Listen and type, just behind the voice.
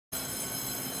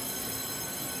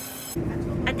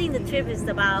I think the trip is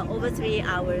about over 3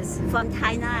 hours from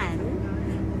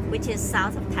Tainan, which is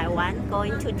south of Taiwan,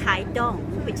 going to Taitung,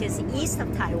 which is east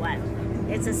of Taiwan.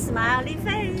 It's a smiley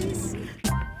face.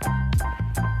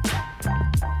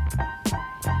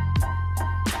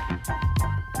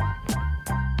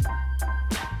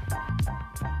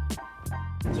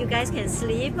 You guys can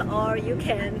sleep or you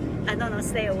can, I don't know,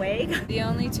 stay awake. The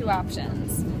only two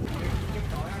options.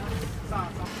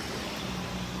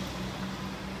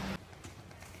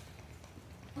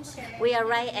 We are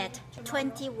right at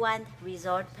 21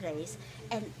 resort place,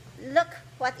 and look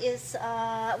what is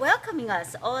welcoming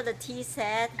us. All the tea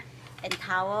set and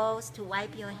towels to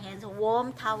wipe your hands,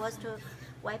 warm towels to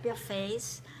wipe your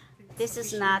face. This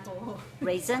is not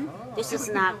raisin, this is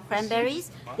not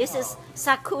cranberries, this is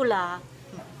sakura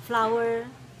flower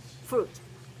fruit.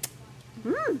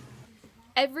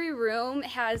 Every room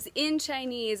has in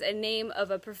Chinese a name of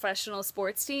a professional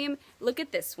sports team. Look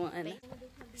at this one.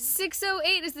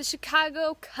 608 is the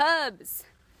Chicago Cubs.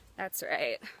 That's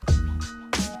right.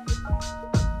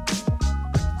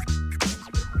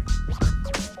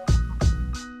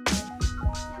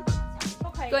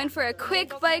 Going for a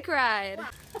quick bike ride.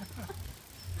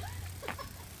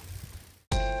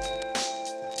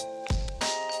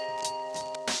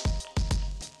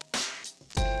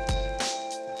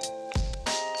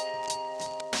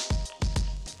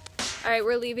 All right,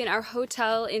 we're leaving our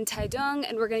hotel in Taitung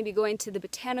and we're going to be going to the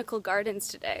botanical gardens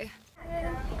today.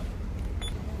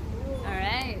 All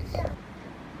right.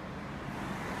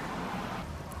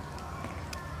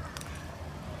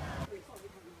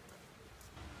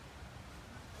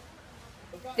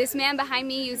 This man behind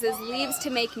me uses leaves to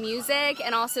make music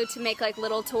and also to make like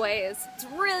little toys. It's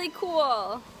really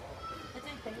cool.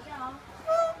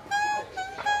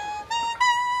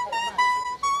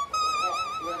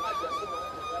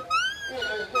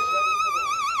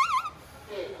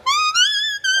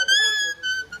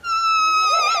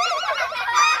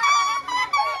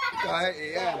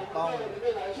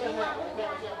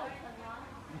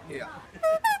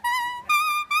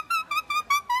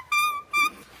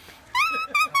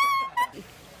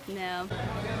 No.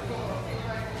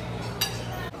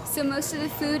 So most of the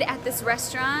food at this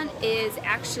restaurant is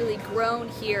actually grown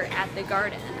here at the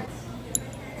garden.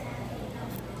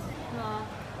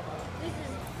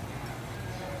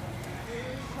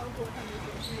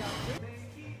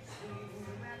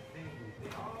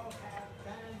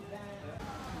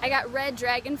 I got red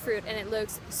dragon fruit and it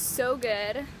looks so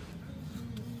good.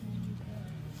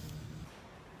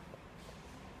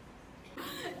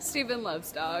 Steven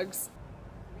loves dogs.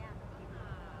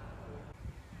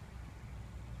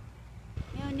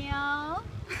 Meow meow.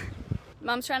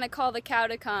 Mom's trying to call the cow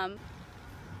to come.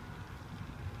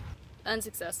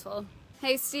 Unsuccessful.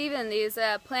 Hey Steven, these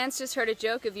plants just heard a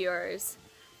joke of yours.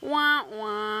 Wah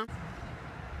wah.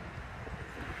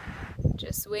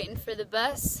 Just waiting for the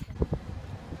bus.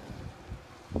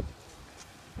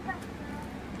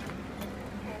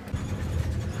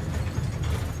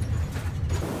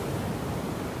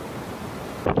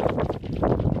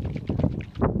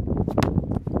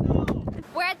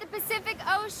 We're at the Pacific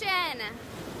Ocean.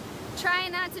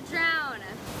 Trying not to drown.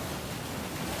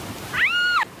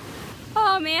 Ah!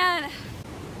 Oh man.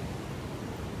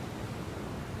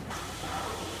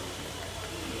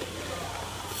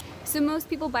 So most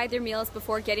people buy their meals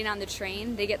before getting on the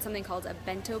train. They get something called a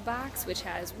bento box, which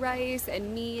has rice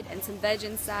and meat and some veg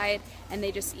inside, and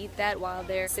they just eat that while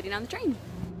they're sitting on the train.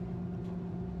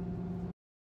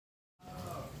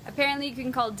 Apparently you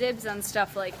can call dibs on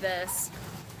stuff like this.